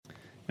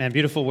Man,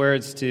 beautiful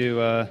words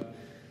to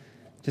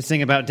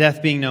sing about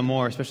death being no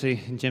more, especially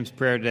in Jim's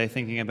prayer today,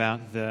 thinking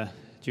about the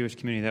Jewish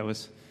community that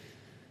was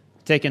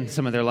taken,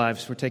 some of their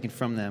lives were taken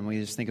from them. We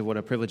just think of what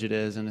a privilege it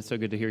is, and it's so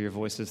good to hear your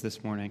voices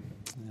this morning,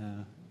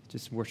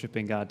 just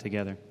worshiping God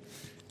together.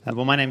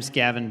 Well, my name's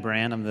Gavin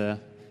Brand. I'm the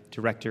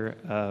director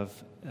of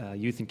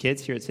youth and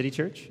kids here at City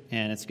Church,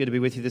 and it's good to be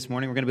with you this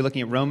morning. We're going to be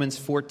looking at Romans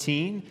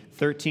 14,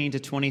 13 to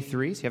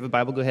 23. So if you have a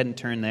Bible, go ahead and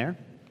turn there.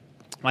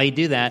 While you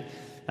do that,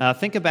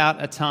 think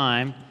about a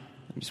time.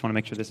 I just want to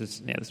make sure this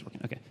is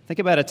working. Okay. Think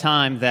about a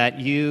time that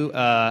you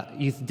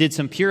did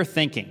some pure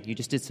thinking. You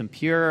just did some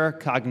pure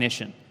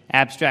cognition,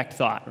 abstract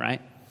thought,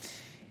 right?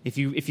 If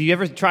you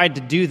ever tried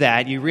to do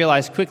that, you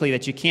realize quickly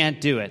that you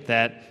can't do it,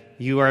 that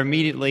you are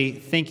immediately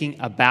thinking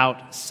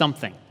about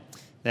something,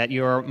 that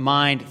your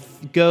mind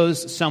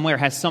goes somewhere,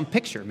 has some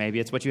picture.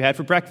 Maybe it's what you had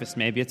for breakfast.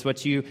 Maybe it's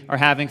what you are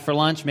having for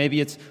lunch. Maybe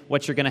it's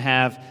what you're going to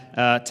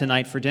have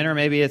tonight for dinner.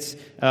 Maybe it's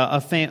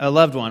a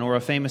loved one or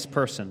a famous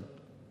person.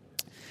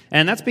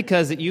 And that's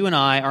because that you and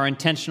I are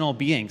intentional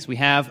beings. We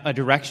have a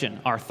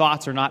direction. Our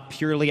thoughts are not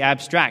purely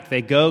abstract.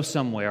 They go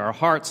somewhere. Our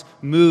hearts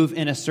move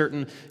in a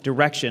certain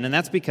direction. And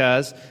that's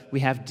because we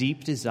have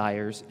deep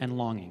desires and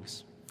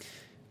longings.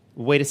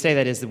 A way to say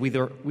that is that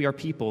we are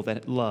people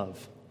that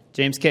love.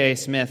 James K.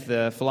 Smith,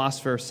 the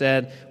philosopher,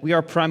 said, "We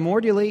are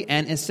primordially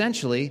and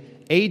essentially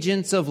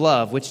agents of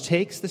love, which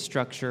takes the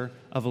structure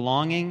of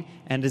longing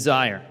and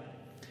desire."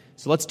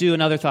 So let's do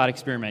another thought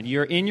experiment.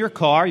 You're in your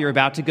car. You're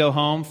about to go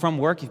home from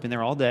work. You've been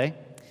there all day.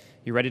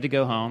 You're ready to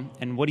go home.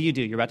 And what do?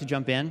 You're about to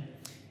jump in.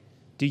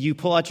 Do you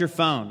pull out your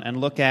phone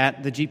and look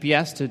at the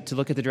GPS to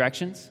look at the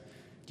directions?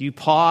 Do you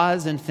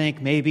pause and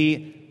think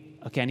maybe,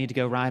 okay, I need to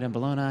go right on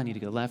Bologna. I need to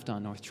go left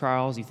on North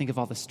Charles. You think of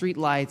all the street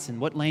lights and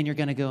what lane you're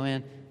going to go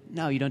in.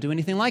 No, you don't do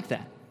anything like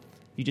that.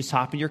 You just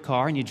hop in your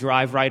car and you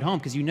drive right home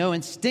because you know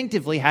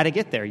instinctively how to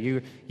get there.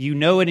 You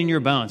know it in your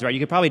bones, right? You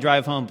could probably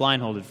drive home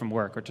blindfolded from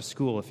work or to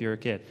school if you're a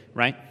kid,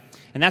 right?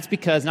 And that's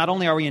because not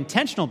only are we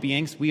intentional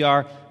beings, we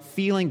are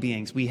feeling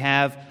beings. We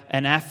have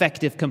an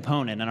affective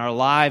component, and our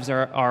lives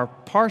are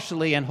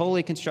partially and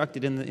wholly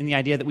constructed in the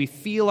idea that we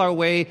feel our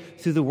way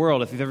through the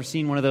world. If you've ever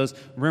seen one of those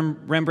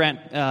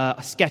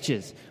Rembrandt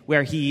sketches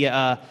where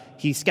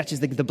he sketches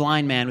the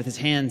blind man with his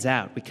hands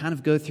out. We kind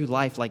of go through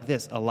life like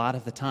this a lot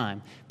of the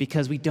time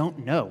because we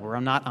don't know. We're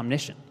not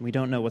omniscient. We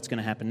don't know what's going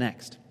to happen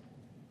next.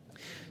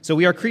 So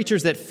we are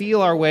creatures that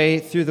feel our way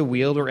through the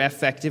world. We're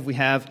affective. We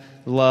have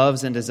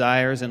loves and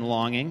desires and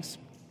longings.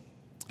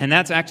 And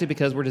that's actually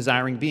because we're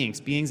desiring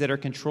beings that are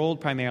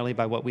controlled primarily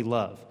by what we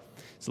love.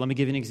 So let me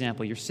give you an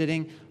example. You're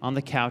sitting on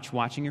the couch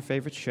watching your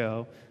favorite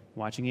show,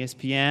 watching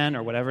ESPN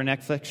or whatever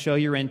Netflix show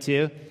you're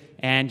into,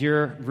 and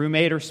your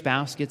roommate or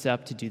spouse gets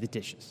up to do the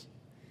dishes.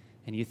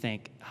 And you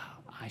think,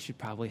 I should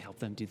probably help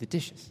them do the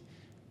dishes.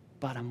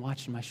 But I'm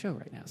watching my show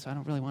right now, so I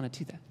don't really want to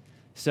do that.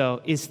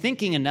 So is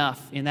thinking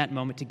enough in that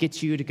moment to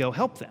get you to go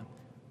help them?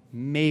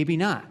 Maybe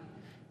not.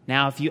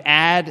 Now, if you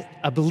add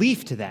a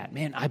belief to that,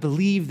 man, I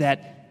believe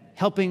that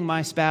helping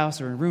my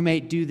spouse or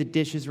roommate do the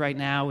dishes right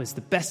now is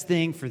the best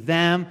thing for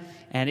them,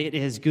 and it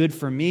is good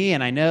for me,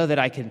 and I know that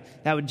I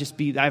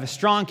have a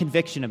strong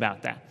conviction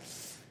about that.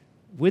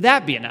 Would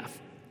that be enough?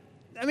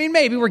 I mean,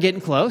 maybe we're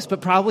getting close,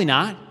 but probably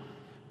not.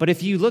 But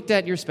if you looked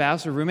at your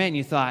spouse or roommate and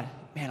you thought,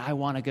 man, I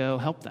want to go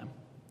help them.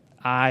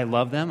 I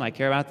love them, I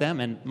care about them,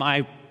 and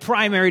my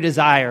primary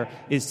desire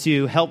is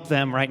to help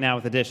them right now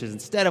with the dishes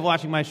instead of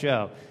watching my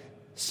show.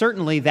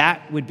 Certainly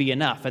that would be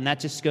enough, and that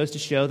just goes to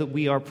show that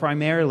we are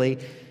primarily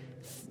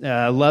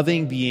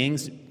loving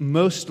beings.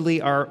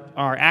 Mostly our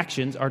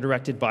actions are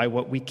directed by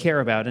what we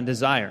care about and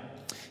desire.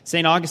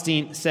 St.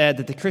 Augustine said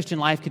that the Christian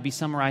life could be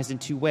summarized in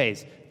two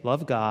ways: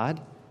 love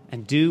God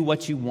and do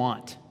what you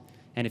want.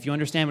 And if you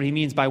understand what he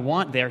means by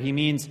want there, he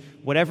means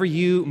whatever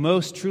you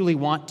most truly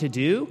want to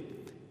do.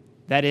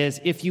 That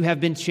is, if you have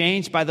been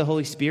changed by the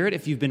Holy Spirit,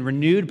 if you've been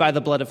renewed by the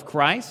blood of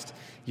Christ,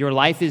 your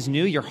life is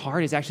new, your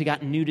heart has actually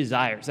got new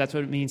desires. That's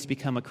what it means to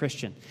become a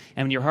Christian.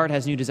 And when your heart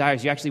has new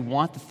desires, you actually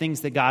want the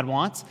things that God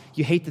wants,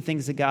 you hate the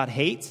things that God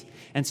hates,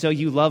 and so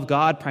you love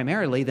God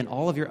primarily, then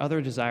all of your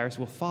other desires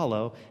will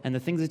follow, and the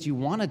things that you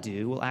want to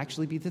do will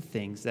actually be the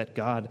things that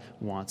God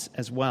wants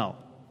as well.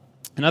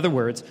 In other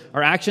words,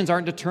 our actions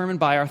aren't determined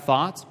by our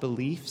thoughts,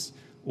 beliefs,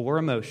 or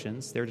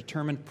emotions. They're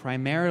determined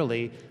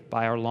primarily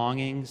by our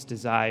longings,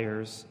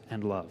 desires,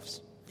 and loves.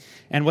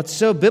 And what's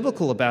so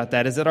biblical about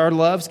that is that our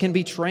loves can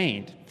be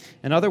trained.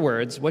 In other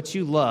words, what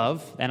you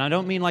love, and I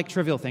don't mean like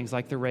trivial things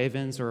like the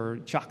Ravens or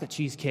chocolate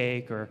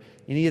cheesecake or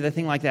any other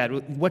thing like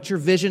that. What your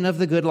vision of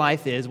the good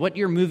life is, what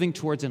you're moving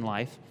towards in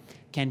life,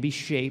 can be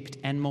shaped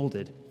and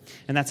molded.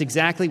 And that's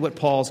exactly what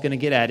Paul's going to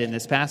get at in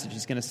this passage.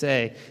 He's going to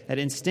say that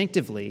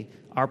instinctively,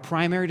 our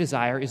primary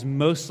desire is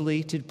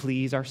mostly to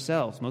please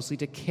ourselves, mostly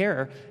to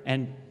care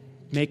and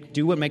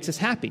do what makes us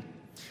happy.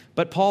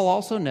 But Paul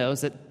also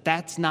knows that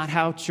that's not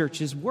how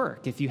churches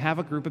work. If you have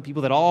a group of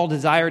people that all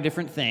desire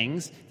different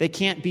things, they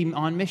can't be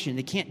on mission.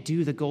 They can't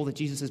do the goal that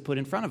Jesus has put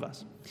in front of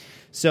us.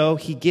 So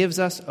he gives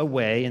us a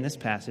way in this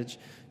passage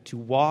to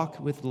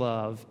walk with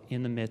love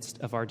in the midst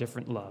of our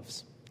different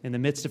loves. in the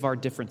midst of our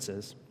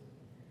differences.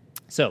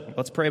 So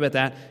let's pray about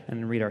that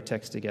and read our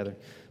text together.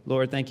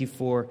 Lord, thank you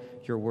for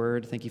your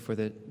word. Thank you for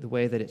the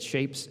way that it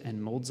shapes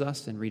and molds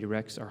us and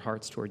redirects our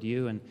hearts toward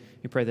you. And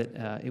we pray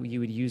that you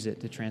would use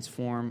it to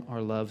transform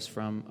our loves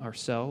from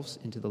ourselves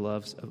into the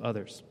loves of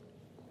others.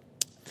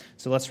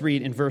 So let's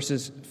read in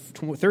verses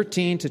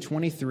 13 to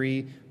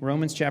 23,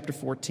 Romans chapter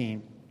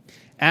 14.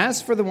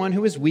 As for the one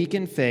who is weak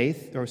in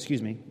faith,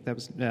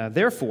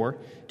 therefore,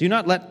 do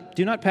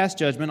not pass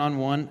judgment on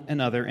one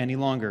another any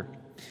longer,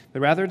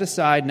 but rather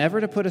decide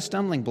never to put a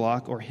stumbling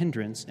block or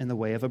hindrance in the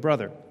way of a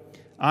brother.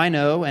 I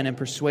know and am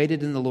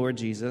persuaded in the Lord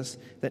Jesus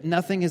that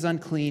nothing is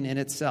unclean in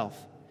itself,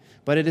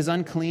 but it is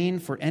unclean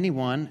for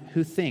anyone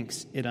who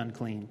thinks it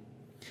unclean.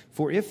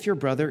 For if your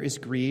brother is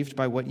grieved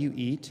by what you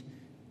eat,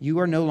 you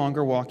are no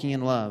longer walking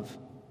in love.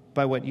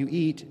 By what you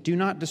eat, do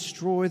not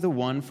destroy the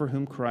one for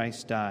whom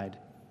Christ died.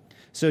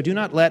 So do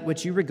not let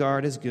what you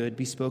regard as good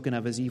be spoken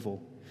of as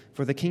evil.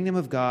 For the kingdom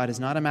of God is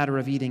not a matter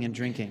of eating and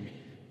drinking,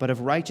 but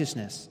of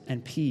righteousness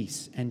and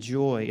peace and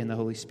joy in the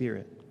Holy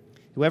Spirit.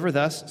 Whoever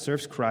thus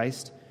serves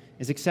Christ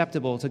is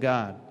acceptable to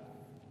God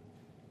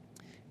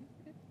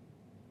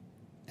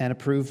and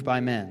approved by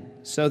men.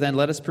 So then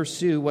let us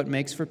pursue what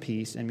makes for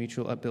peace and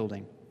mutual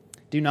upbuilding.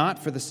 Do not,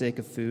 for the sake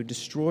of food,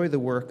 destroy the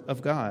work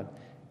of God.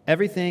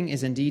 Everything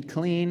is indeed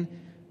clean,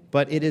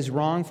 but it is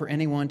wrong for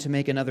anyone to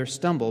make another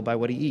stumble by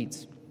what he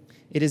eats.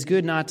 It is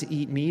good not to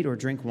eat meat or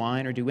drink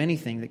wine or do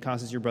anything that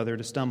causes your brother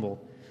to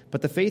stumble.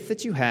 But the faith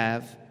that you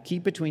have,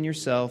 keep between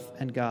yourself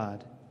and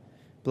God.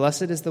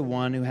 Blessed is the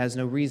one who has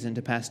no reason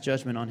to pass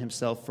judgment on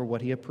himself for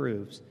what he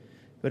approves.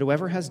 But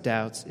whoever has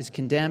doubts is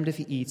condemned if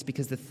he eats,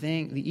 because the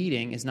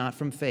eating is not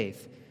from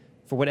faith.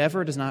 For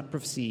whatever does not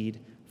proceed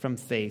from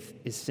faith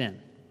is sin.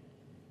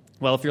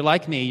 Well, if you're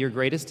like me, your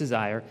greatest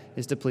desire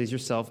is to please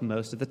yourself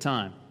most of the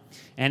time.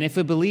 And if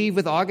we believe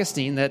with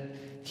Augustine that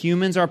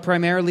humans are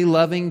primarily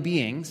loving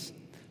beings,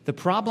 the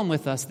problem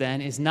with us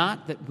then is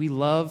not that we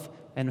love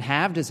and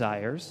have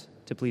desires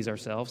to please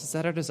ourselves. It's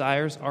that our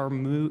desires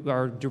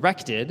are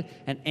directed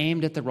and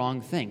aimed at the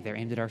wrong thing. They're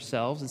aimed at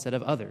ourselves instead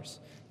of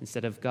others,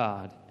 instead of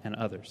God and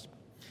others.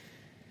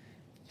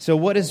 So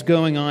what is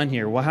going on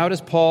here? Well, how does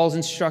Paul's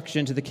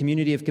instruction to the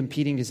community of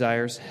competing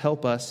desires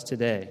help us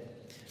today?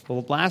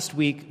 Well, last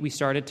week we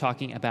started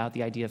talking about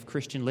the idea of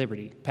Christian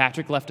liberty.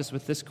 Patrick left us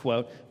with this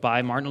quote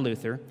by Martin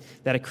Luther,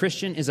 that a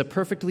Christian is a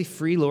perfectly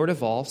free Lord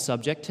of all,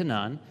 subject to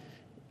none,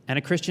 and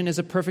a Christian is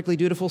a perfectly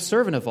dutiful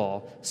servant of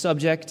all,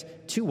 subject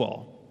to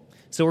all.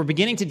 So we're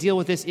beginning to deal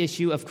with this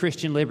issue of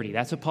Christian liberty.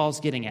 That's what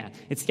Paul's getting at.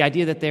 It's the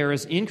idea that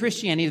in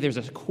Christianity, there's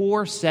a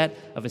core set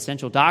of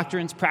essential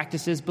doctrines,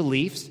 practices,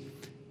 beliefs,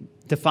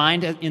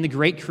 defined in the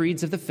great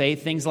creeds of the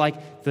faith, things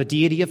like the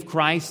deity of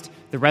Christ,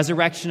 the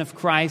resurrection of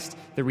Christ,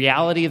 the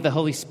reality of the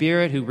Holy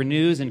Spirit who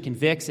renews and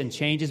convicts and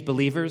changes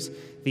believers,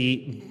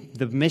 the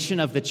mission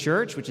of the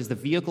church, which is the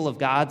vehicle of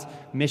God's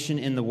mission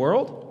in the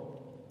world.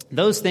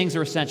 Those things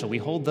are essential. We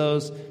hold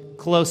those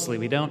closely.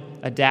 We don't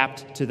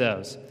adapt to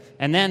those.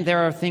 And then there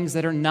are things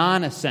that are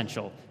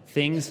non-essential,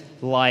 things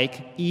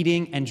like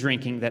eating and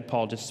drinking that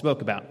Paul just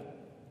spoke about.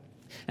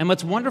 And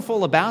what's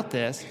wonderful about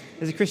this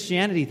is that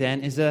Christianity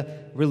then is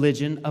a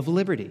religion of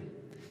liberty.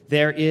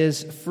 There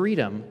is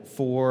freedom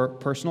for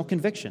personal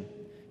conviction.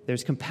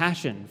 There's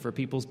compassion for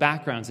people's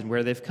backgrounds and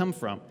where they've come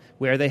from,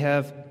 where they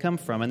have come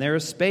from. And there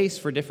is space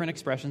for different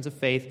expressions of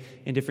faith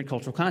in different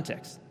cultural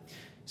contexts.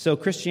 So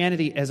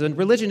Christianity as a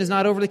religion is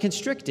not overly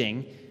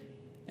constricting,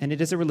 and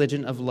it is a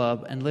religion of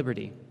love and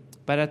liberty.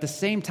 But at the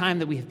same time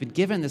that we have been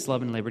given this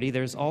love and liberty,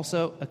 there's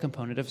also a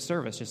component of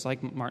service, just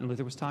like Martin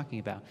Luther was talking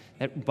about.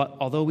 But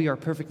although we are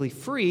perfectly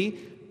free,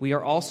 we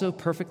are also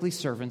perfectly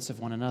servants of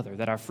one another,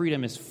 that our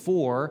freedom is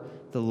for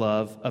the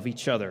love of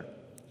each other.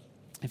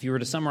 If you were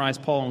to summarize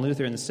Paul and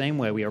Luther in the same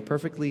way, we are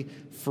perfectly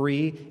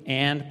free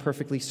and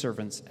perfectly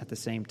servants at the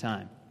same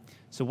time.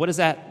 So what does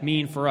that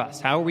mean for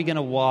us? How are we going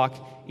to walk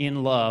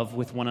in love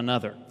with one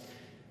another?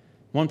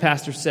 One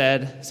pastor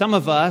said, some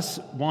of us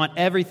want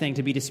everything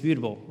to be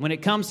disputable. When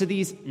it comes to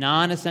these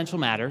non-essential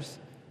matters,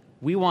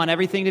 we want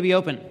everything to be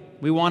open.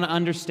 We want to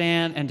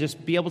understand and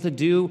just be able to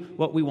do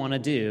what we want to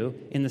do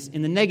in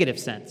the negative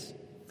sense.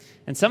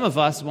 And some of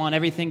us want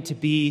everything to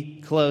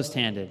be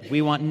closed-handed.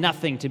 We want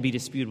nothing to be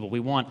disputable.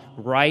 We want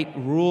right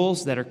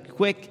rules that are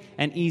quick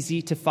and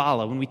easy to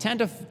follow. And we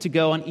tend to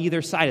go on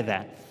either side of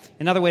that.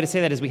 Another way to say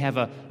that is we have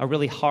a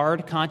really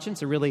hard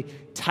conscience, a really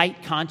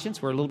tight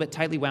conscience. We're a little bit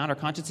tightly wound. Our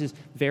conscience is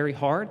very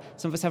hard.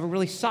 Some of us have a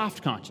really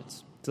soft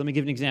conscience. So let me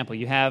give an example.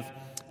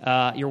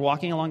 You're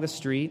walking along the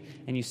street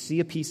and you see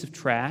a piece of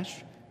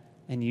trash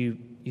and you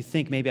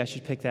think maybe I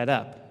should pick that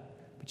up.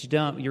 But you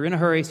don't. You're in a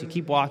hurry, so you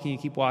keep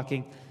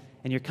walking,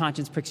 and your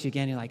conscience pricks you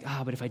again. You're like,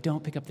 but if I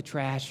don't pick up the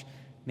trash,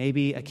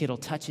 maybe a kid will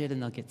touch it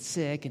and they'll get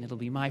sick and it'll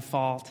be my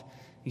fault.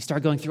 You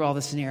start going through all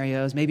the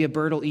scenarios. Maybe a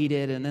bird will eat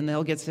it and then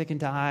they'll get sick and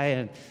die,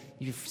 and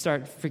you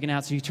start freaking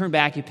out. So you turn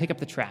back, you pick up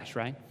the trash,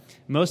 right?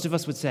 Most of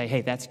us would say,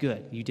 hey, that's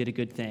good. You did a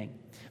good thing.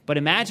 But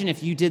imagine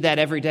if you did that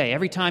every day.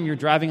 Every time you're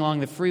driving along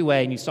the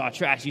freeway and you saw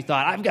trash, you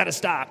thought, I've got to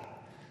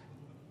stop.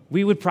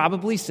 We would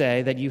probably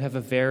say that you have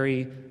a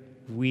very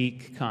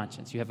weak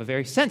conscience. You have a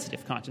very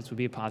sensitive conscience would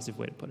be a positive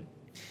way to put it.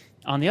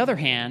 On the other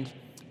hand,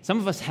 some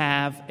of us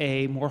have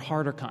a more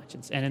harder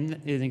conscience. And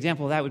an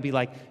example of that would be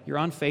like you're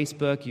on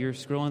Facebook, you're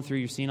scrolling through,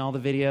 you're seeing all the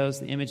videos,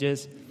 the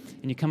images,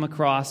 and you come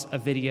across a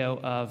video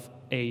of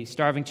a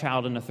starving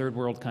child in a third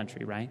world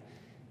country, right?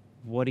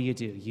 What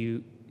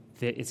do?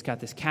 It's got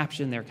this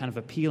caption. They're kind of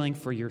appealing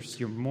for your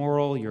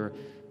moral, your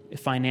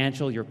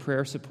financial, your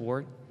prayer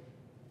support.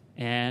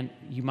 And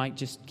you might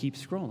just keep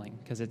scrolling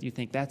because you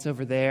think, that's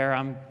over there.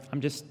 I'm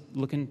just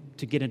looking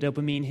to get a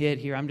dopamine hit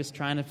here. I'm just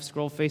trying to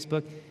scroll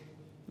Facebook.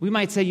 We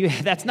might say,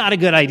 that's not a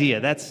good idea.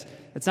 That's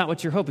not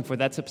what you're hoping for.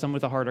 That's someone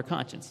with a harder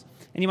conscience.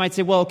 And you might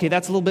say, well, okay,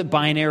 that's a little bit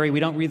binary.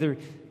 We don't either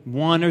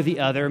one or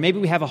the other. Maybe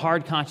we have a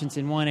hard conscience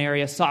in one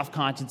area, soft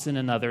conscience in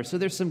another. So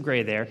there's some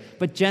gray there.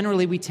 But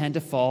generally, we tend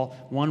to fall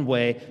one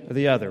way or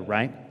the other,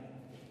 right?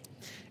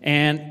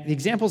 And the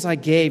examples I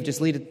gave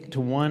just lead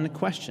to one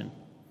question.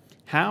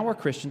 How are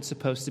Christians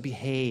supposed to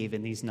behave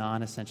in these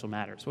non-essential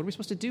matters? What are we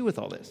supposed to do with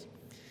all this?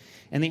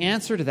 And the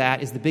answer to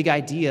that is the big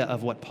idea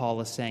of what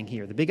Paul is saying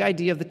here. The big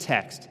idea of the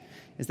text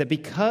is that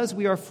because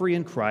we are free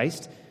in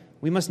Christ,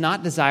 we must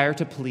not desire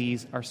to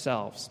please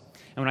ourselves.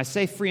 And when I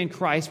say free in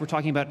Christ, we're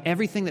talking about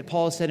everything that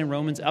Paul has said in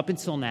Romans up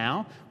until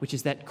now, which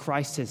is that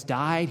Christ has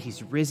died,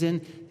 he's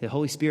risen, the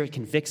Holy Spirit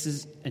convicts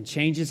us and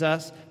changes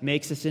us,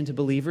 makes us into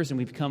believers, and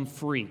we become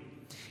free.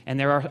 And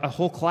there are a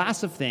whole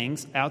class of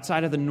things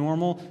outside of the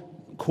normal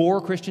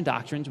core Christian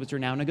doctrines which are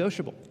now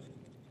negotiable.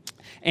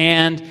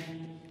 And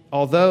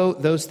although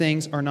those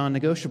things are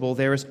non-negotiable,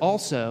 there is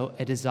also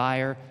a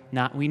desire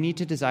we need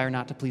to desire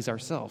not to please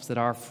ourselves, that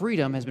our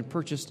freedom has been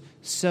purchased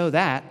so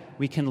that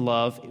we can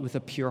love with a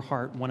pure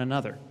heart one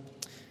another.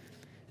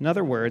 In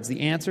other words,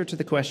 the answer to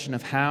the question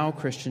of how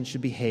Christians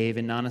should behave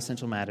in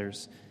non-essential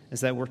matters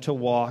is that we're to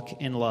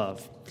walk in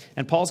love.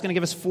 And Paul's going to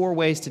give us 4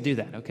 ways to do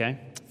that, okay?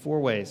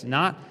 4 ways.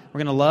 We're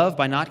going to love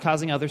by not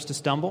causing others to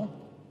stumble.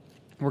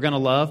 We're going to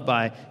love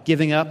by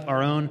giving up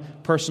our own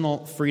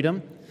personal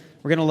freedom.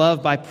 We're going to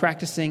love by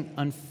practicing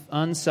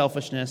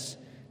unselfishness.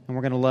 And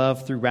we're going to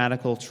love through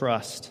radical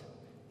trust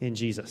in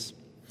Jesus.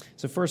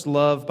 So first,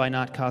 love by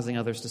not causing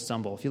others to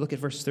stumble. If you look at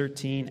verse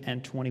 13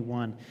 and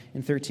 21,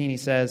 in 13 he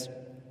says,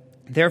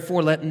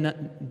 "Therefore let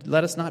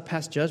us not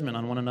pass judgment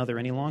on one another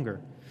any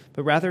longer,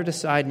 but rather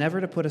decide never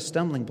to put a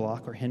stumbling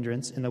block or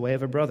hindrance in the way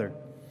of a brother."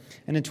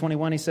 And in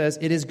 21 he says,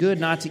 "It is good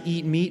not to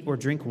eat meat or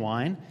drink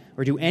wine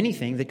or do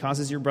anything that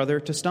causes your brother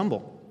to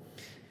stumble."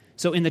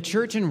 So in the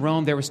church in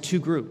Rome, there was 2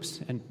 groups.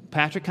 And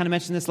Patrick kind of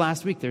mentioned this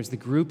last week. There's the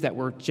group that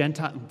were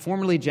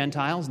formerly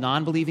Gentiles,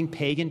 non-believing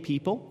pagan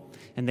people,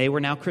 and they were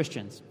now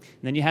Christians.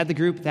 And then you had the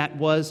group that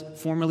was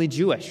formerly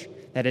Jewish,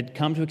 that had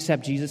come to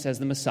accept Jesus as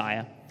the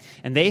Messiah.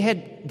 And they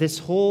had this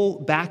whole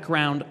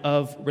background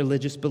of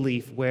religious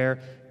belief where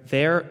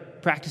their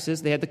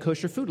practices, they had the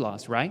kosher food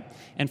laws, right?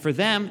 And for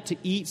them to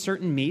eat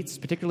certain meats,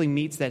 particularly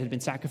meats that had been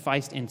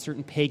sacrificed in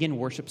certain pagan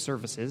worship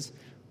services,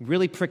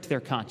 really pricked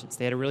their conscience.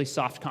 They had a really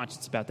soft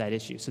conscience about that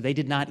issue. So they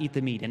did not eat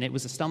the meat, and it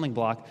was a stumbling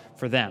block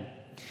for them.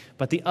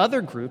 But the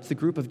other group, the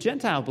group of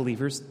Gentile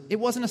believers, it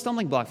wasn't a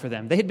stumbling block for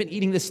them. They had been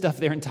eating this stuff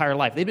their entire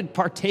life. They'd been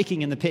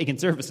partaking in the pagan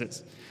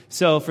services.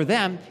 So for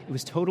them, it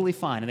was totally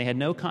fine, and they had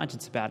no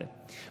conscience about it.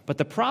 But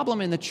the problem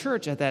in the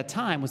church at that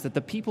time was that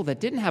the people that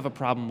didn't have a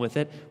problem with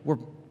it were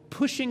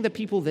pushing the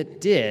people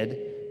that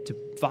did to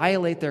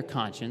violate their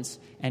conscience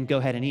and go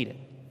ahead and eat it.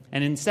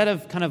 And instead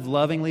of kind of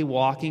lovingly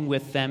walking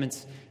with them and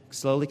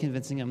slowly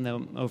convincing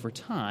them over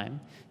time,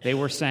 they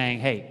were saying,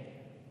 hey,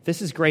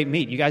 this is great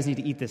meat. You guys need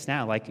to eat this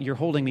now. Like, you're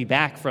holding me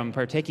back from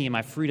partaking in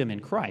my freedom in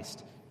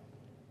Christ.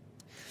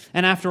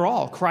 And after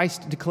all,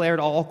 Christ declared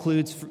all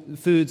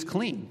foods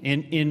clean.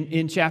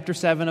 In chapter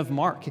 7 of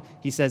Mark,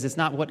 he says it's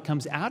not what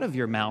comes out of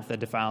your mouth that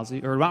defiles you,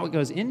 or not what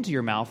goes into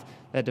your mouth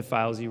that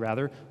defiles you,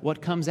 rather,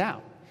 what comes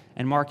out.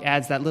 And Mark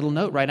adds that little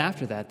note right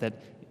after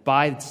that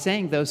by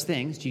saying those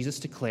things, Jesus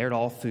declared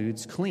all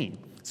foods clean.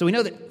 So we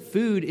know that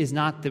food is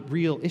not the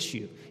real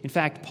issue. In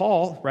fact,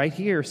 Paul right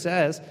here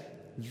says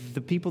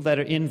the people that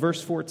are in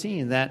verse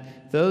 14,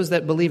 that those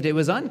that believed it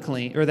was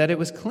unclean or that it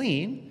was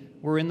clean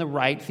were in the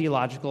right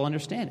theological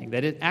understanding,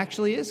 that it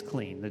actually is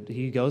clean, that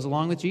he goes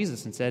along with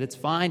Jesus and said it's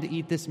fine to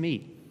eat this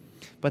meat.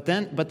 But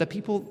the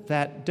people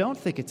that don't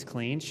think it's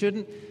clean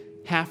shouldn't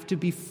have to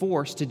be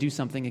forced to do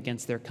something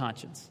against their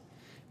conscience.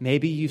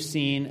 Maybe you've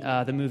seen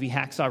the movie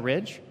Hacksaw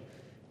Ridge.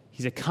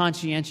 He's a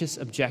conscientious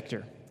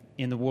objector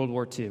in the World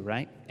War II,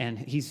 right? And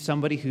he's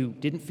somebody who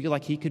didn't feel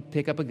like he could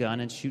pick up a gun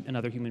and shoot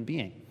another human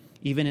being,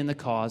 even in the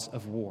cause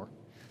of war,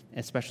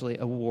 especially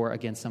a war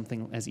against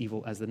something as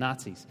evil as the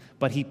Nazis.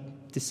 But he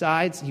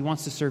decides he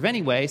wants to serve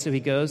anyway, so he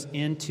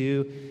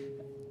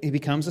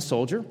becomes a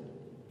soldier, and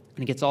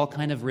he gets all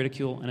kind of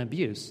ridicule and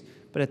abuse.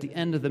 But at the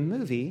end of the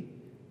movie,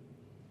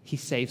 he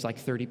saves like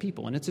 30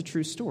 people, and it's a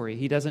true story.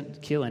 He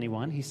doesn't kill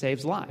anyone, he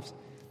saves lives.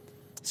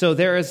 So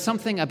there is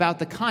something about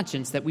the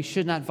conscience that we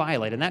should not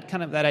violate, and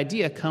that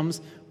idea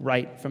comes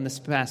right from this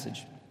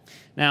passage.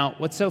 Now,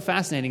 what's so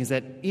fascinating is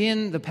that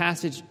in the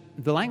passage,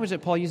 the language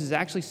that Paul uses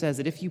actually says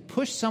that if you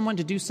push someone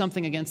to do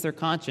something against their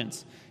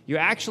conscience, you're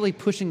actually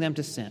pushing them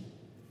to sin.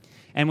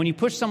 And when you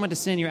push someone to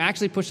sin, you're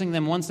actually pushing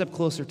them one step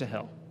closer to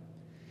hell.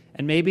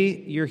 And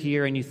maybe you're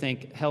here and you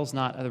think, hell's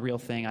not a real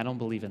thing. I don't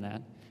believe in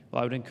that.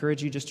 Well, I would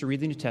encourage you just to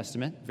read the New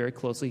Testament very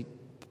closely.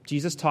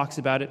 Jesus talks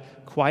about it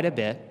quite a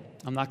bit.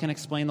 I'm not going to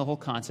explain the whole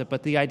concept,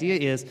 but the idea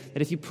is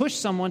that if you push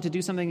someone to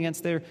do something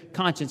against their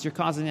conscience, you're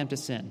causing them to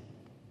sin.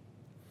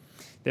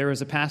 There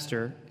was a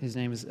pastor, his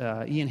name is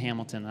Ian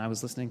Hamilton, and I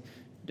was listening,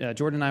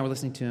 Jordan and I were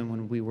listening to him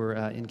when we were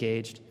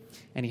engaged,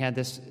 and he had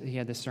this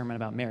sermon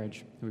about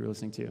marriage that we were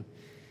listening to.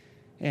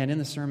 And in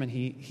the sermon,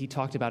 he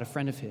talked about a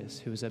friend of his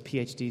who was a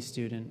PhD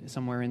student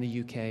somewhere in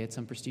the UK at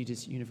some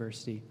prestigious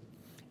university.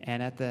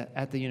 And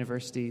at the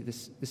university,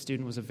 this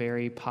student was a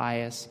very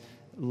pious,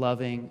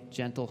 loving,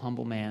 gentle,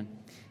 humble man.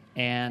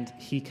 And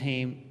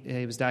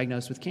he was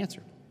diagnosed with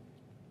cancer.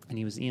 And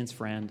he was Ian's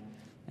friend,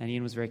 and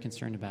Ian was very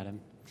concerned about him.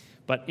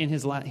 But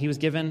he was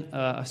given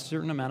a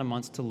certain amount of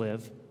months to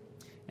live.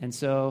 And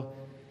so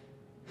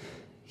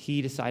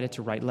he decided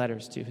to write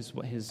letters to his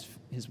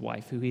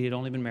wife, who he had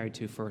only been married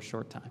to for a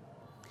short time.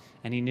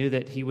 And he knew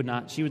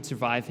that she would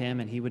survive him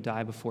and he would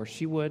die before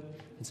she would.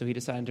 And so he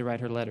decided to write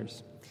her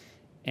letters.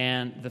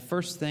 And the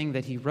first thing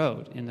that he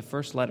wrote in the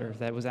first letter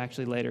that was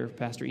actually later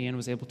Pastor Ian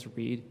was able to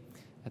read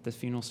at the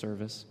funeral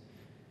service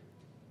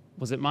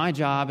was that my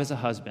job as a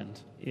husband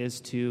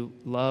is to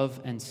love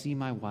and see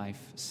my wife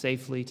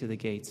safely to the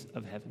gates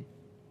of heaven.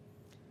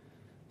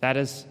 That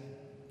is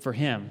for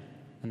him,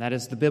 and that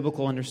is the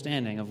biblical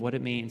understanding of what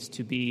it means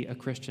to be a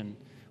Christian.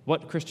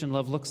 What Christian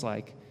love looks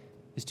like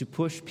is to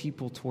push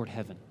people toward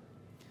heaven,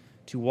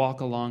 to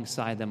walk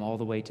alongside them all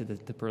the way to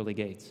the pearly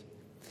gates.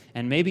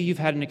 And maybe you've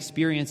had an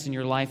experience in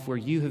your life where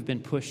you have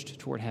been pushed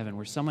toward heaven,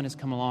 where someone has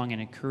come along and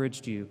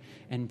encouraged you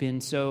and been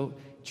so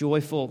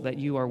joyful that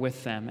you are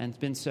with them and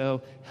been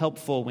so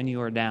helpful when you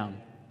are down.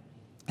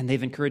 And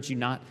they've encouraged you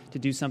not to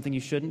do something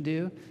you shouldn't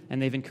do,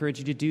 and they've encouraged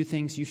you to do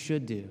things you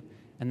should do.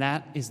 And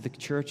that is the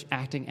church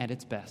acting at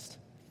its best.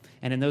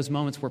 And in those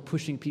moments, we're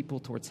pushing people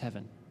towards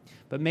heaven.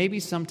 But maybe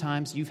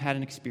sometimes you've had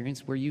an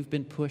experience where you've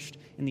been pushed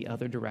in the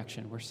other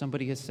direction, where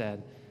somebody has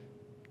said,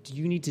 "Do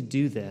you need to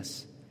do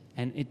this?"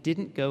 And it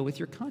didn't go with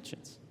your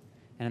conscience.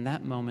 And in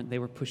that moment, they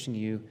were pushing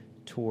you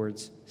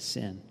towards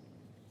sin.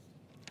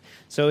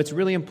 So it's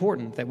really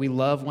important that we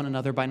love one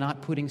another by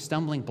not putting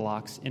stumbling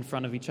blocks in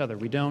front of each other.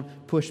 We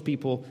don't push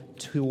people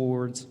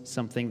towards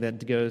something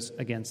that goes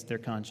against their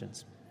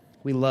conscience.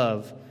 We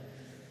love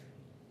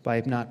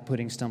by not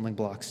putting stumbling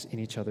blocks in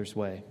each other's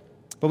way.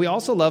 But we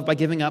also love by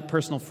giving up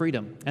personal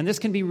freedom. And this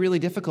can be really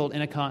difficult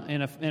in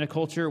a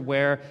culture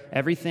where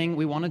everything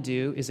we want to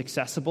do is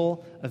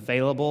accessible,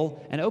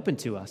 available, and open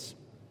to us.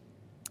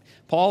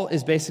 Paul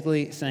is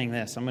basically saying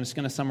this. I'm just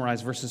going to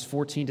summarize verses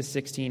 14 to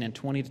 16 and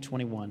 20 to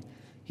 21.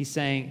 He's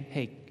saying,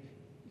 hey,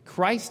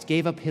 Christ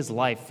gave up his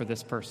life for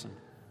this person.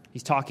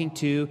 He's talking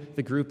to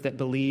the group that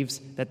believes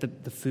that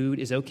the food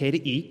is okay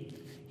to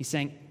eat. He's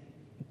saying,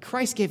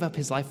 Christ gave up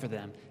his life for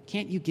them.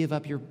 Can't you give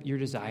up your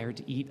desire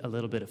to eat a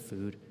little bit of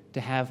food,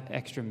 to have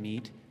extra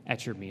meat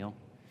at your meal?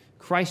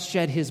 Christ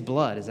shed his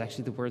blood is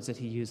actually the words that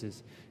he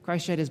uses.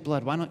 Christ shed his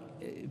blood. Why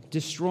not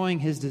destroying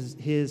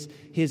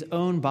his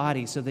own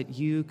body so that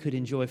you could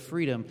enjoy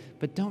freedom,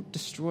 but don't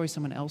destroy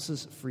someone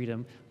else's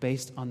freedom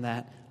based on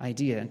that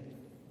idea.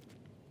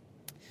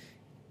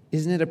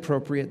 Isn't it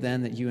appropriate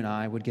then that you and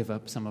I would give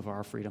up some of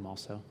our freedom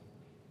also?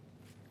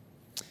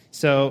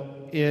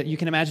 So you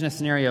can imagine a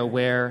scenario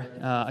where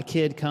a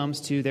kid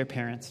comes to their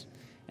parents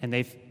and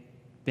they've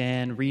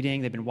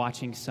been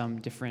watching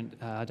some different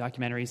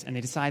documentaries, and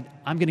they decide,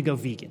 I'm going to go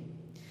vegan.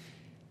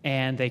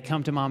 And they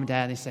come to mom and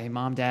dad and they say,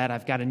 Mom, Dad,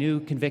 I've got a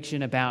new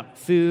conviction about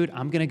food.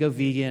 I'm going to go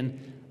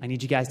vegan. I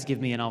need you guys to give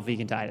me an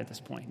all-vegan diet at this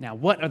point. Now,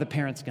 what are the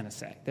parents going to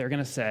say? They're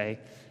going to say,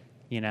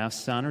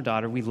 son or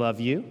daughter, we love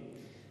you.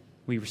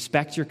 We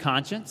respect your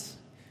conscience,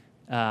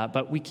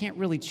 but we can't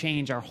really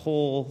change our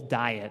whole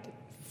diet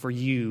for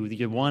you,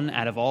 the one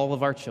out of all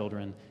of our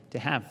children, to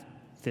have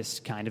this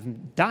kind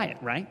of diet,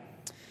 right?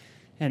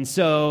 And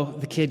so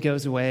the kid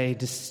goes away,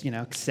 just,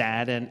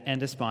 sad and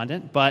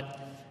despondent, but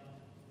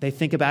they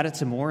think about it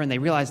some more and they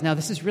realize, now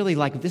this is really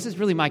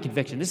my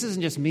conviction. This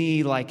isn't just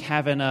me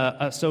having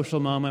a social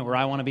moment where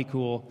I want to be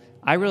cool.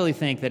 I really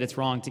think that it's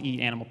wrong to eat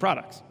animal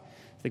products.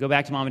 So they go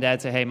back to mom and dad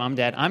and say, hey, Mom and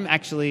Dad,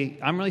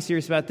 I'm really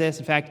serious about this.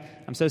 In fact,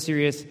 I'm so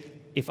serious,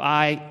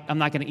 I'm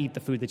not going to eat the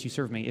food that you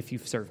serve me if you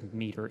serve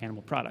meat or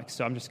animal products.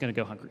 So I'm just going to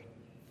go hungry.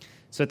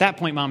 So at that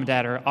point, Mom and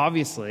Dad are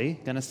obviously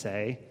going to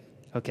say,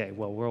 okay,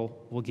 well,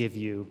 we'll give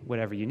you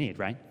whatever you need,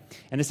 right?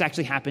 And this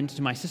actually happened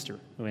to my sister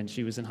when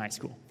she was in high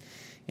school.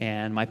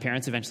 And my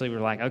parents eventually were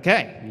like,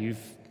 okay,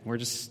 we're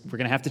going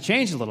to have to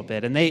change a little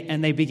bit. And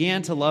they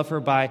began to love her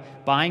by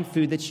buying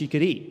food that she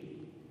could eat.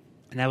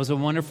 And that was a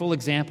wonderful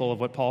example of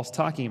what Paul's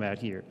talking about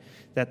here,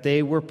 that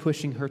they were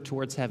pushing her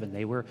towards heaven.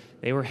 They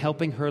were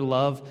helping her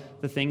love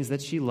the things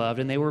that she loved,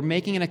 and they were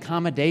making an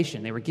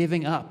accommodation. They were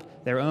giving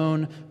up their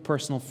own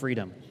personal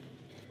freedom.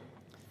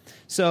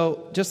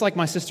 So just like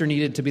my sister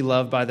needed to be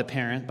loved by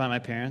my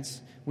parents,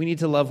 we need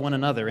to love one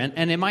another.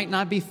 And it might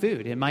not be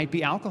food. It might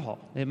be alcohol.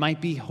 It might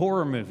be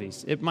horror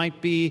movies. It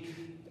might be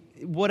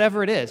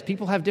whatever it is.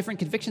 People have different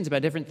convictions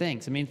about different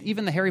things. I mean,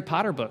 even the Harry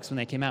Potter books, when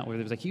they came out, where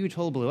there was a huge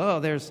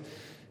hullabaloo,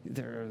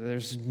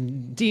 there's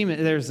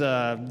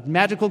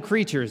magical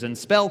creatures and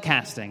spell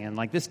casting, and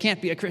like this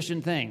can't be a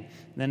Christian thing.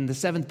 And then the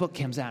 7th book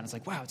comes out, and it's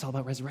like, wow, it's all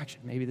about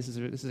resurrection. Maybe this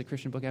is a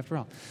Christian book after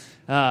all.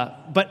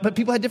 But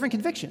people had different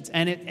convictions,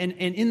 and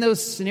in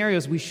those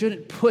scenarios, we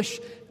shouldn't push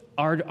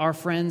our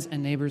friends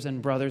and neighbors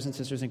and brothers and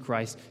sisters in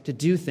Christ to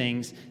do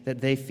things that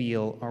they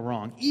feel are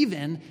wrong,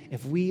 even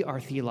if we are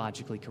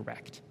theologically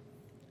correct.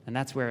 And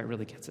that's where it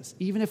really gets us.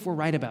 Even if we're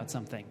right about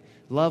something,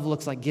 love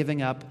looks like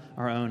giving up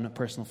our own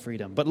personal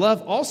freedom. But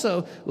love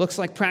also looks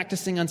like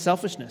practicing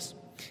unselfishness.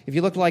 If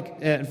you look like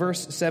at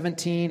verse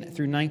 17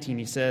 through 19,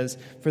 he says,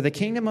 "For the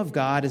kingdom of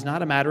God is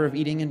not a matter of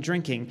eating and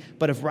drinking,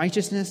 but of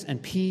righteousness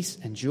and peace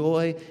and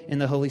joy in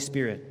the Holy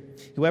Spirit.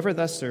 Whoever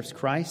thus serves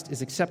Christ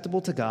is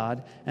acceptable to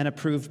God and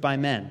approved by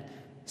men.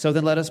 So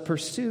then let us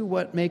pursue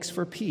what makes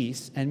for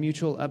peace and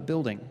mutual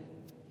upbuilding."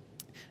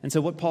 And so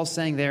what Paul's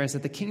saying there is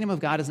that the kingdom of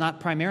God is not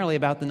primarily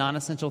about the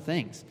non-essential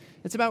things.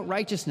 It's about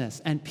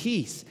righteousness and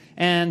peace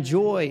and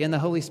joy in the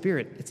Holy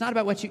Spirit. It's not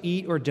about what you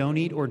eat or don't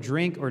eat or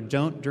drink or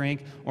don't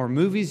drink or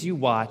movies you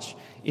watch.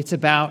 It's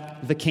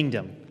about the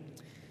kingdom.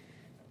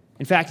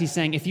 In fact, he's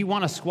saying if you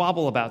want to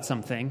squabble about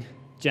something,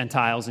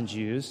 Gentiles and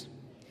Jews,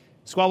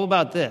 squabble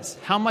about this.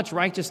 How much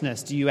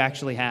righteousness do you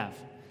actually have?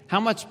 How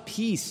much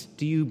peace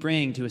do you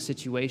bring to a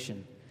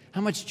situation?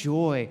 How much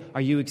joy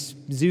are you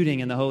exuding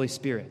in the Holy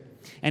Spirit?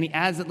 And he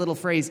adds that little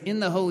phrase,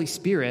 "in the Holy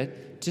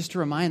Spirit," just to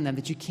remind them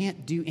that you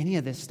can't do any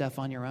of this stuff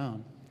on your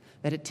own.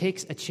 That it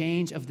takes a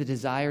change of the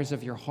desires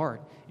of your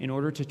heart in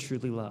order to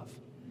truly love.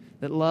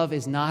 That love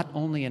is not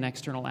only an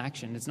external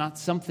action. It's not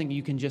something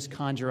you can just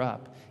conjure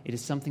up. It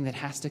is something that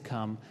has to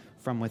come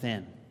from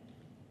within.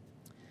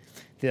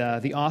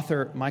 The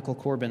author, Michael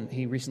Corbin,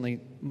 he recently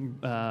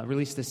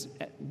released this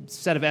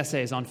set of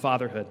essays on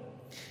fatherhood.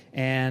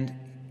 And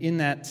in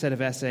that set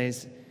of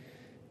essays,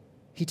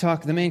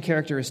 the main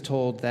character is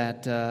told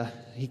that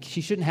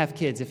he shouldn't have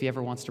kids if he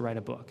ever wants to write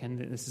a book. And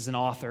this is an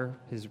author.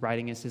 His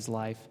writing is his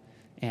life.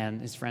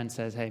 And his friend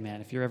says, "Hey,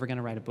 man, if you're ever going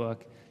to write a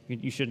book,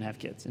 you shouldn't have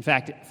kids. In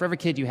fact, for every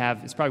kid you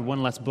have, it's probably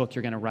one less book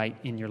you're going to write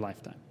in your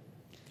lifetime."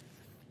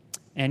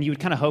 And you would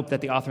kind of hope that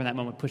the author in that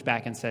moment would push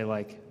back and say,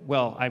 like,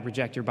 "Well, I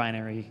reject your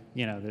binary,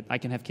 that I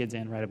can have kids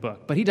and write a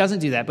book." But he doesn't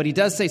do that. But he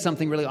does say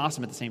something really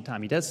awesome at the same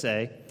time. He does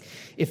say,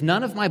 "If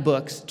none of my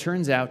books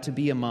turns out to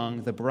be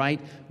among the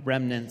bright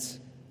remnants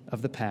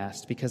of the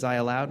past, because I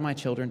allowed my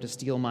children to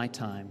steal my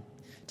time,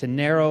 to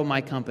narrow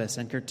my compass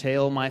and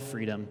curtail my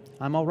freedom,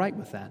 I'm all right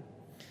with that.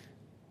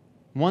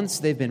 Once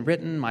they've been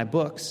written, my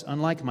books,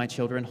 unlike my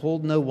children,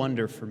 hold no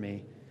wonder for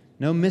me.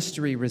 No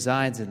mystery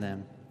resides in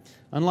them.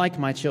 Unlike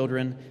my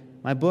children,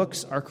 my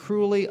books are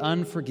cruelly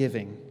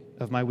unforgiving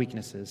of my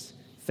weaknesses,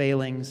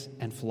 failings,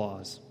 and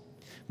flaws.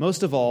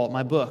 Most of all,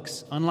 my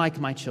books, unlike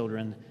my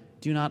children,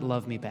 do not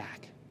love me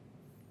back."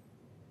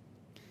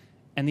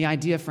 And the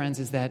idea, friends,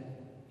 is that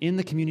in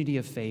the community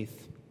of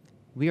faith,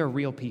 we are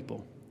real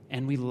people,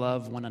 and we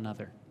love one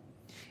another.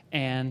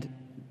 And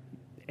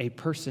a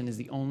person is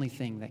the only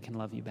thing that can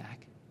love you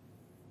back.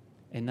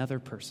 Another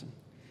person.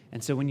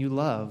 And so when you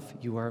love,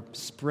 you are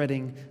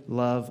spreading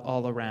love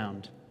all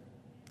around.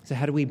 So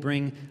how do we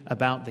bring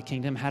about the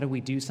kingdom? How do we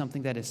do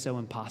something that is so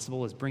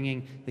impossible as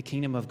bringing the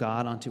kingdom of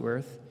God onto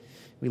earth?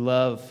 We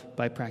love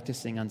by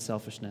practicing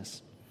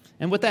unselfishness.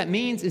 And what that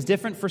means is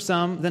different for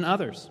some than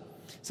others.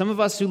 Some of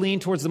us who lean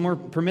towards the more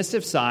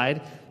permissive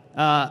side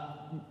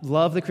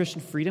love the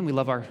Christian freedom. We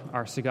love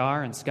our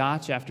cigar and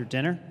scotch after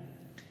dinner.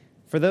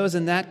 For those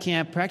in that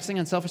camp, practicing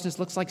unselfishness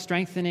looks like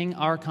strengthening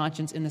our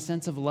conscience in the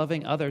sense of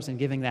loving others and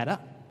giving that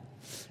up.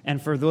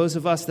 And for those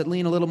of us that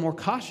lean a little more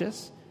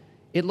cautious,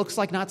 it looks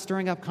like not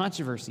stirring up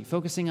controversy,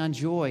 focusing on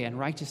joy and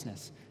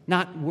righteousness,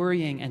 not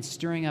worrying and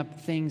stirring up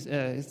things,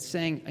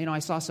 saying, I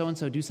saw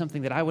so-and-so do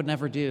something that I would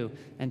never do,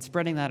 and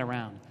spreading that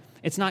around.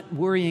 It's not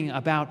worrying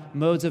about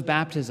modes of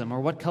baptism or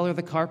what color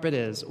the carpet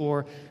is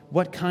or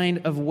what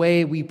kind of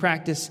way we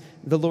practice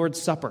the Lord's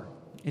Supper.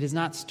 It is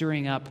not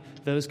stirring up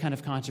those kind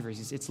of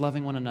controversies. It's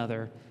loving one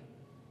another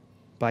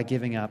by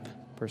giving up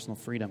personal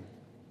freedom.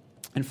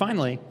 And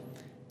finally,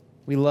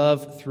 we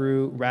love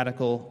through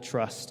radical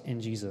trust in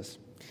Jesus.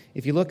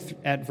 If you look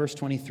at verse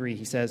 23,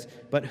 he says,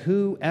 "But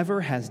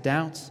whoever has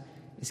doubts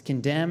is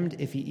condemned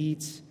if he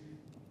eats,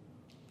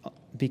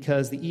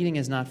 because the eating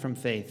is not from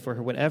faith.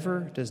 For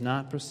whatever does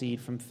not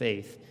proceed from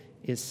faith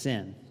is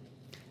sin."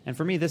 And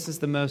for me, this is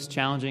the most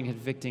challenging,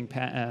 convicting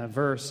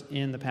verse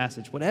in the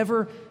passage.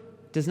 Whatever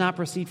does not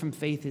proceed from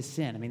faith is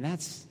sin. I mean,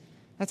 that's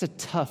a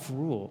tough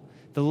rule.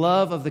 The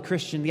love of the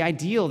Christian, the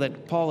ideal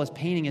that Paul is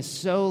painting is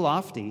so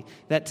lofty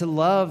that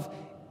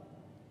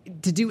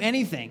to do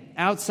anything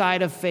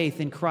outside of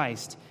faith in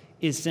Christ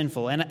is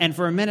sinful. And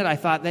for a minute I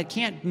thought that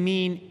can't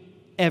mean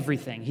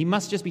everything. He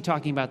must just be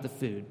talking about the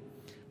food.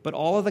 But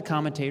all of the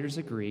commentators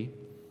agree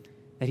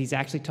that he's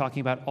actually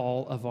talking about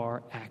all of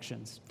our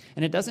actions.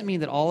 And it doesn't mean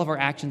that all of our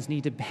actions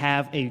need to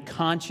have a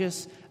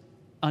conscious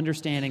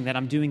understanding that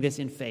I'm doing this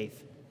in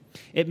faith.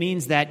 It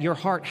means that your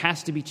heart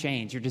has to be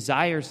changed. Your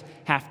desires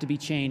have to be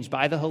changed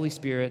by the Holy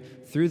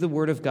Spirit through the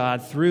Word of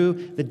God, through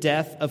the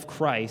death of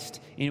Christ,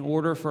 in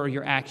order for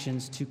your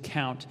actions to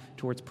count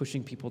towards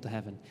pushing people to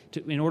heaven,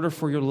 in order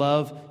for your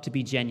love to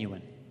be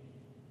genuine.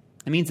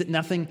 It means that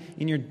nothing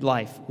in your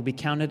life will be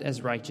counted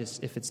as righteous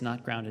if it's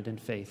not grounded in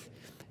faith.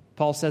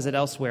 Paul says it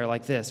elsewhere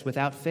like this: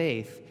 without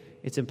faith,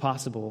 it's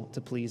impossible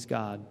to please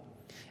God.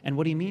 And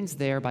what he means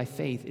there by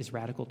faith is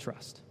radical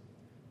trust.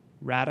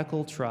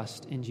 Radical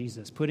trust in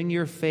Jesus, putting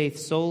your faith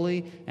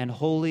solely and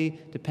wholly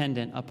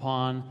dependent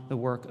upon the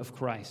work of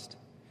Christ,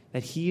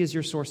 that he is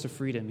your source of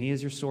freedom. He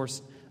is your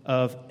source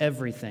of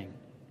everything.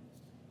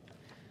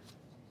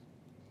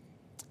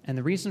 And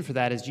the reason for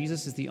that is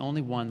Jesus is the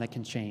only one that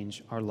can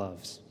change our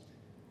loves.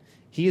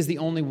 He is the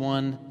only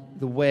one,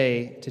 the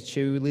way to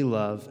truly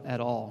love at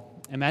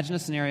all. Imagine a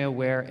scenario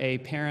where a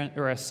parent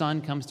or a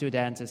son comes to a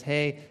dad and says,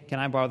 "Hey, can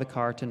I borrow the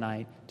car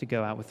tonight to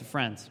go out with the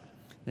friends?"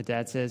 The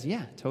dad says,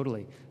 "Yeah,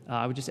 totally.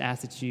 I would just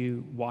ask that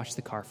you wash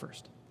the car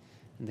first."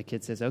 And the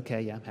kid says,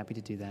 "Okay, yeah, I'm happy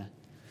to do that."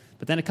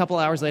 But then a couple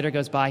hours later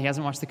goes by. He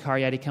hasn't washed the car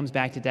yet. He comes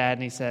back to Dad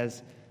and he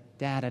says,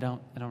 "Dad, I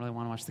don't really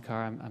want to wash the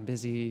car. I'm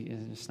busy.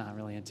 I'm just not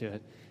really into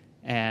it."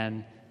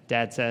 And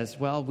Dad says,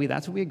 "Well,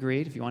 that's what we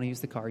agreed. If you want to use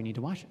the car, you need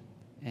to wash it."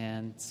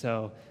 And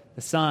so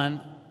the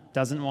son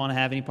doesn't want to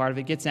have any part of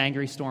it, gets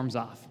angry, storms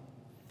off.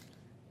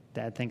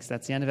 Dad thinks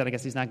that's the end of it. I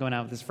guess he's not going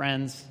out with his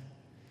friends.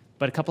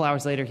 But a couple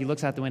hours later, he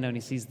looks out the window and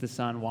he sees the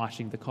son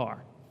washing the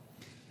car.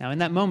 Now, in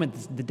that moment,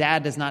 the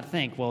dad does not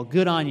think, "Well,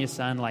 good on you,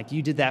 son, like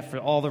you did that for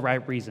all the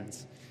right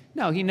reasons."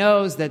 No, he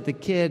knows that the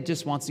kid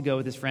just wants to go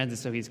with his friends, and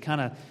so he's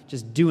kind of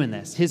just doing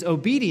this. His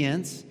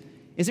obedience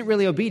isn't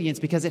really obedience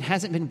because it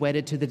hasn't been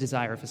wedded to the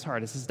desire of his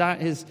heart.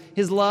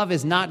 His love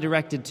is not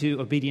directed to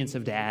obedience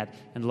of dad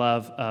and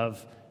love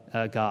of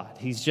God.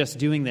 He's just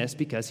doing this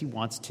because he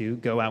wants to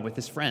go out with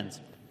his friends.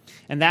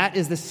 And that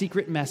is the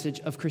secret message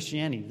of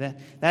Christianity.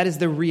 That is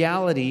the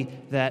reality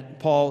that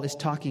Paul is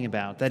talking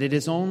about, that it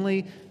is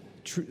only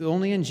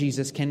in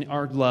Jesus can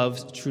our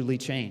loves truly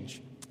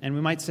change. And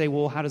we might say,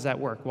 well, how does that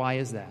work? Why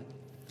is that?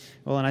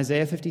 Well, in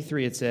Isaiah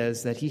 53, it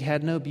says that he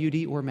had no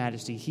beauty or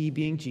majesty, he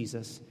being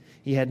Jesus,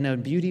 he had no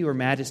beauty or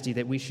majesty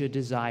that we should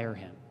desire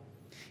him.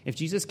 If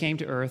Jesus came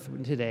to earth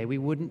today, we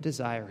wouldn't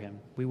desire him.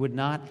 We would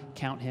not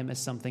count him as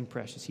something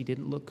precious. He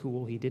didn't look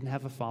cool. He didn't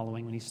have a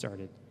following when he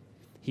started.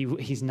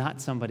 He's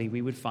not somebody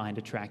we would find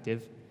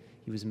attractive.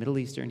 He was Middle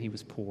Eastern. He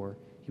was poor.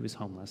 He was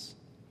homeless.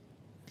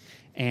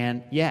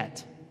 And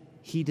yet,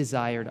 he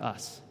desired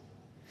us.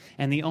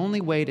 And the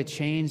only way to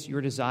change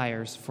your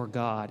desires for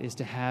God is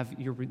to have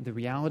the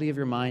reality of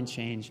your mind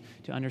change,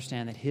 to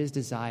understand that his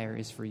desire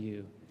is for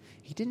you.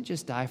 He didn't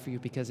just die for you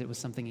because it was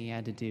something he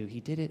had to do. He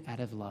did it out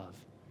of love.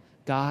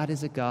 God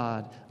is a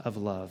God of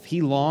love.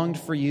 He longed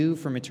for you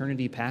from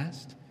eternity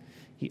past,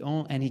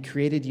 and he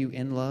created you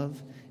in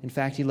love. In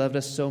fact, he loved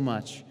us so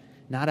much,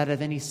 not out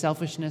of any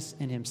selfishness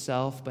in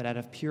himself, but out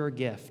of pure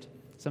gift.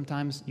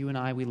 Sometimes you and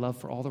I, we love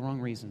for all the wrong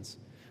reasons.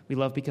 We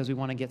love because we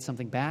want to get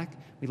something back.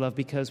 We love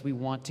because we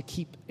want to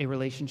keep a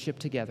relationship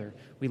together.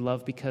 We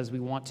love because we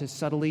want to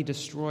subtly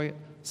destroy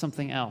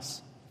something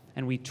else.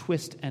 And we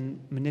twist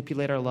and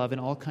manipulate our love in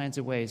all kinds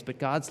of ways. But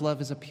God's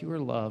love is a pure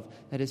love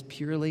that is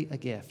purely a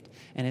gift.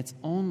 And it's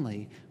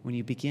only when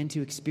you begin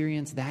to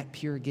experience that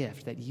pure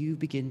gift that you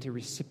begin to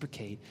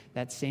reciprocate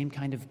that same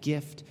kind of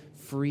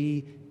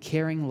gift-free,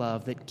 caring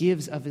love that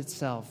gives of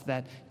itself,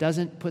 that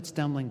doesn't put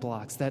stumbling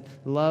blocks, that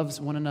loves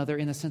one another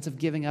in the sense of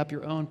giving up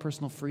your own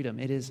personal freedom.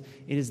 It is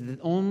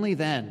only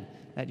then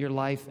that your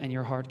life and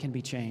your heart can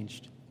be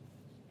changed.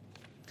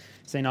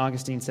 St.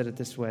 Augustine said it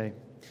this way: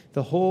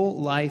 the whole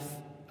life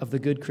of the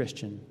good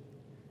Christian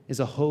is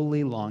a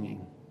holy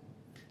longing.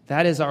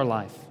 That is our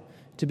life,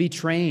 to be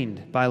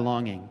trained by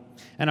longing.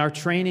 And our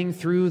training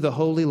through the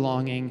holy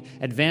longing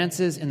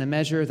advances in the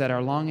measure that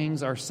our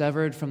longings are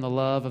severed from the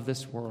love of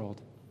this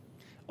world.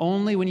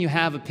 Only when you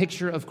have a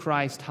picture of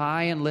Christ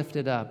high and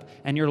lifted up,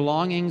 and your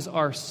longings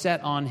are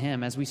set on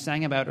him, as we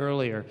sang about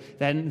earlier,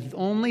 then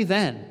only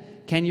then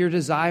can your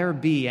desire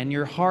be and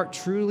your heart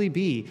truly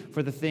be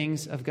for the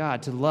things of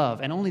God, to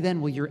love. And only then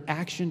will your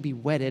action be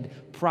wedded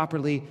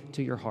properly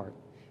to your heart.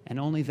 And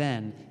only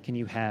then can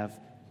you have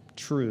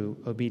true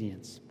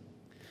obedience.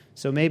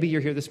 So maybe you're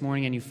here this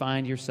morning and you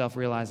find yourself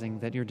realizing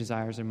that your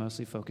desires are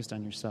mostly focused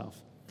on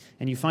yourself.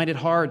 And you find it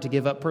hard to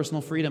give up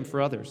personal freedom for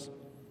others.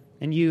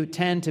 And you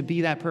tend to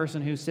be that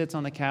person who sits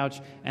on the couch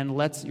and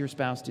lets your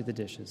spouse do the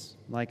dishes,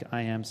 like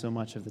I am so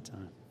much of the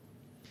time.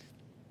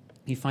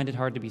 You find it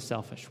hard to be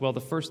selfish. Well,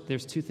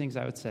 there's two things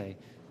I would say.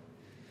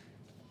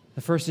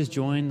 The first is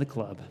join the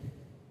club.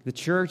 The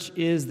church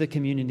is the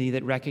community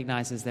that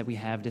recognizes that we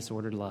have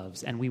disordered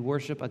loves, and we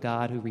worship a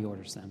God who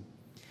reorders them.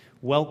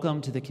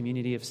 Welcome to the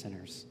community of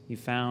sinners. You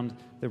found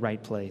the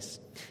right place.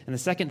 And the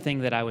second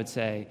thing that I would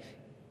say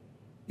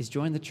is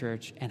join the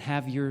church and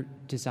have your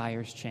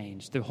desires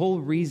change. The whole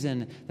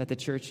reason that the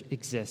church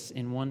exists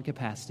in one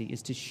capacity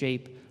is to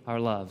shape our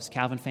loves.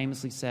 Calvin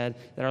famously said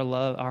that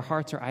our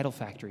hearts are idol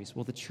factories.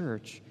 Well, the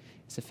church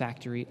is a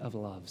factory of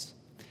loves.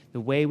 The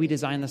way we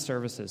design the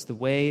services, the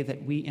way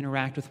that we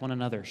interact with one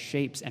another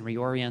shapes and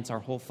reorients our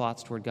whole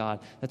thoughts toward God.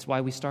 That's why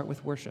we start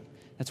with worship.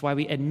 That's why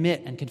we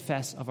admit and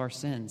confess of our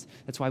sins.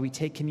 That's why we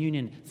take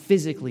communion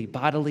physically,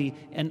 bodily,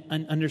 and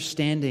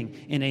understanding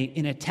in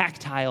a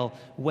tactile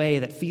way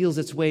that feels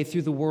its way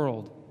through the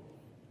world.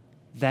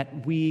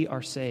 That we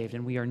are saved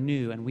and we are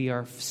new and we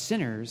are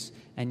sinners,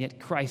 and yet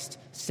Christ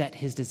set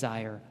his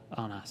desire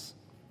on us.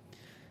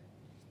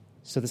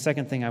 So the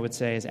second thing I would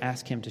say is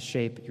ask him to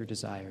shape your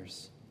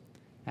desires.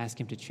 Ask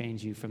him to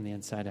change you from the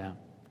inside out.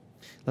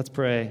 Let's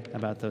pray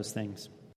about those things.